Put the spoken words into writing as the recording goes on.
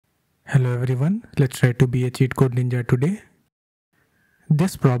Hello everyone, let's try to be a cheat code ninja today.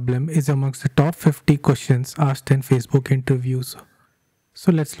 This problem is amongst the top 50 questions asked in Facebook interviews.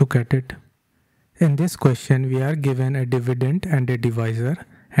 So let's look at it. In this question, we are given a dividend and a divisor,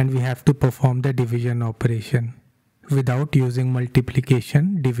 and we have to perform the division operation without using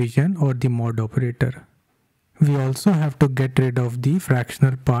multiplication, division or the mod operator. We also have to get rid of the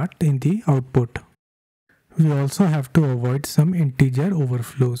fractional part in the output. We also have to avoid some integer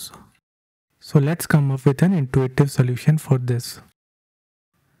overflows. So let's come up with an intuitive solution for this.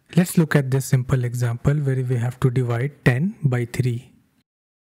 Let's look at this simple example where we have to divide 10 by 3.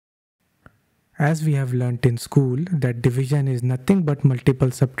 As we have learnt in school that division is nothing but multiple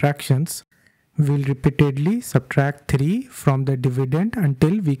subtractions, we'll repeatedly subtract 3 from the dividend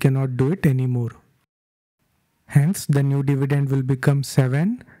until we cannot do it anymore. Hence, the new dividend will become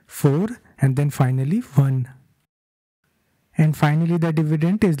 7, 4 and then finally 1. And finally the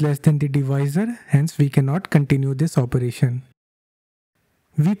dividend is less than the divisor, hence we cannot continue this operation.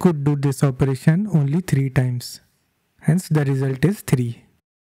 We could do this operation only 3 times, hence the result is 3.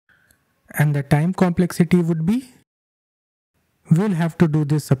 And the time complexity would be? We'll have to do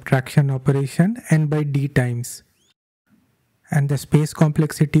this subtraction operation n by d times. And the space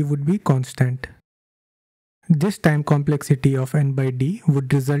complexity would be constant. This time complexity of n by d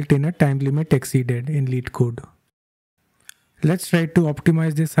would result in a time limit exceeded in Leetcode. Let's try to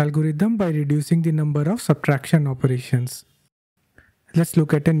optimize this algorithm by reducing the number of subtraction operations. Let's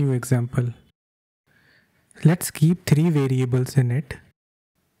look at a new example. Let's keep 3 variables in it.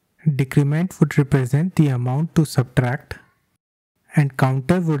 Decrement would represent the amount to subtract, and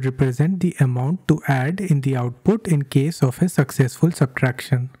counter would represent the amount to add in the output in case of a successful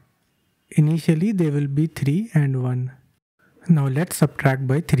subtraction. Initially they will be 3 and 1. Now let's subtract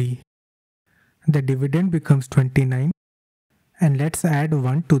by 3. The dividend becomes 29. And let's add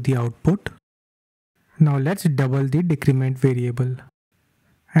 1 to the output. Now let's double the decrement variable.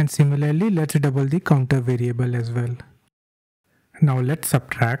 And similarly, let's double the counter variable as well. Now let's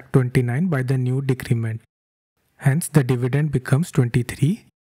subtract 29 by the new decrement. Hence the dividend becomes 23.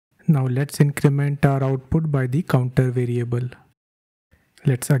 Now let's increment our output by the counter variable.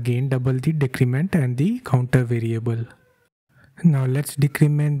 Let's again double the decrement and the counter variable. Now let's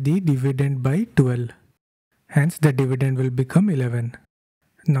decrement the dividend by 12. Hence the dividend will become 11.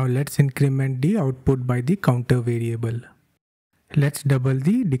 Now let's increment the output by the counter variable. Let's double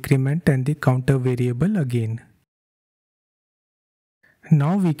the decrement and the counter variable again.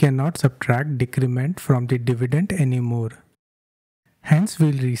 Now we cannot subtract decrement from the dividend anymore. Hence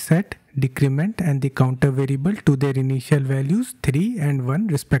we'll reset decrement and the counter variable to their initial values 3 and 1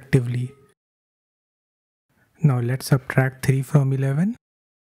 respectively. Now let's subtract 3 from 11.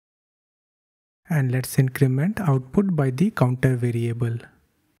 And let's increment output by the counter variable.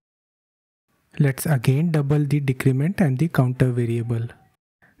 Let's again double the decrement and the counter variable.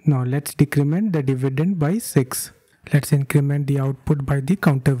 Now let's decrement the dividend by 6. Let's increment the output by the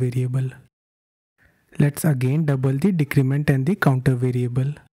counter variable. Let's again double the decrement and the counter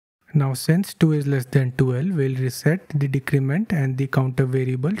variable. Now since 2 is less than 12, we'll reset the decrement and the counter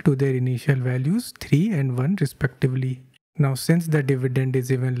variable to their initial values 3 and 1 respectively. Now since the dividend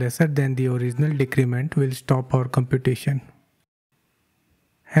is even lesser than the original decrement, we'll stop our computation.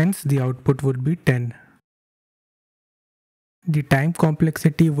 Hence the output would be 10. The time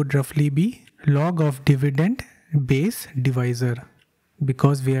complexity would roughly be log of dividend base divisor,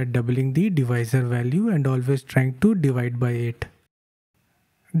 because we are doubling the divisor value and always trying to divide by 8.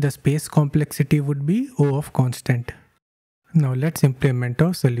 The space complexity would be O of constant. Now let's implement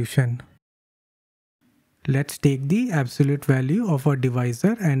our solution. Let's take the absolute value of our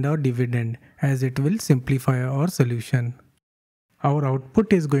divisor and our dividend, as it will simplify our solution. Our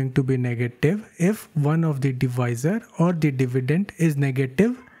output is going to be negative if one of the divisor or the dividend is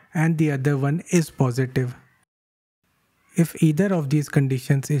negative and the other one is positive. If either of these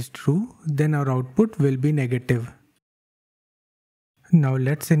conditions is true, then our output will be negative. Now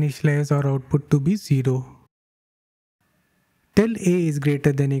let's initialize our output to be 0. Till a is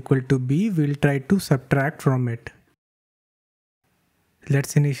greater than equal to b, we'll try to subtract from it.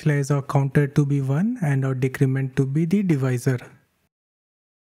 Let's initialize our counter to be 1 and our decrement to be the divisor.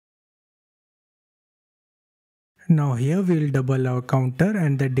 Now here we'll double our counter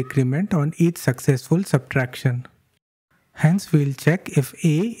and the decrement on each successful subtraction. Hence we'll check if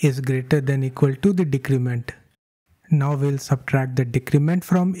a is greater than equal to the decrement. Now we'll subtract the decrement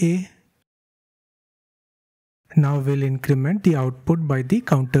from a. Now we'll increment the output by the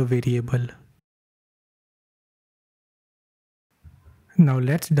counter variable. Now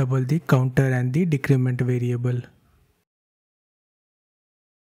let's double the counter and the decrement variable.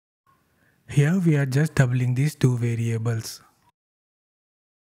 Here we are just doubling these two variables.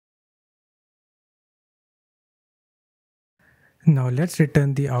 Now let's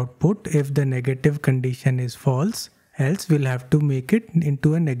return the output if the negative condition is false, else we'll have to make it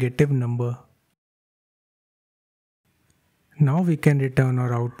into a negative number. Now we can return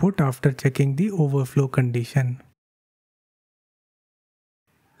our output after checking the overflow condition.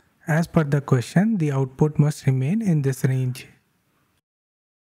 As per the question, the output must remain in this range.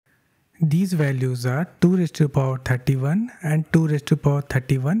 These values are 2 raised to the power 31 and 2 raised to the power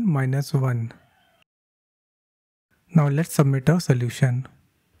 31 minus 1. Now let's submit our solution.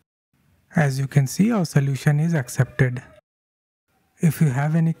 As you can see, our solution is accepted. If you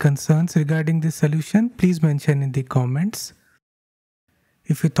have any concerns regarding this solution, please mention in the comments.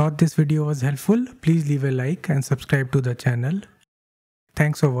 If you thought this video was helpful, please leave a like and subscribe to the channel.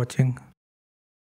 Thanks for watching.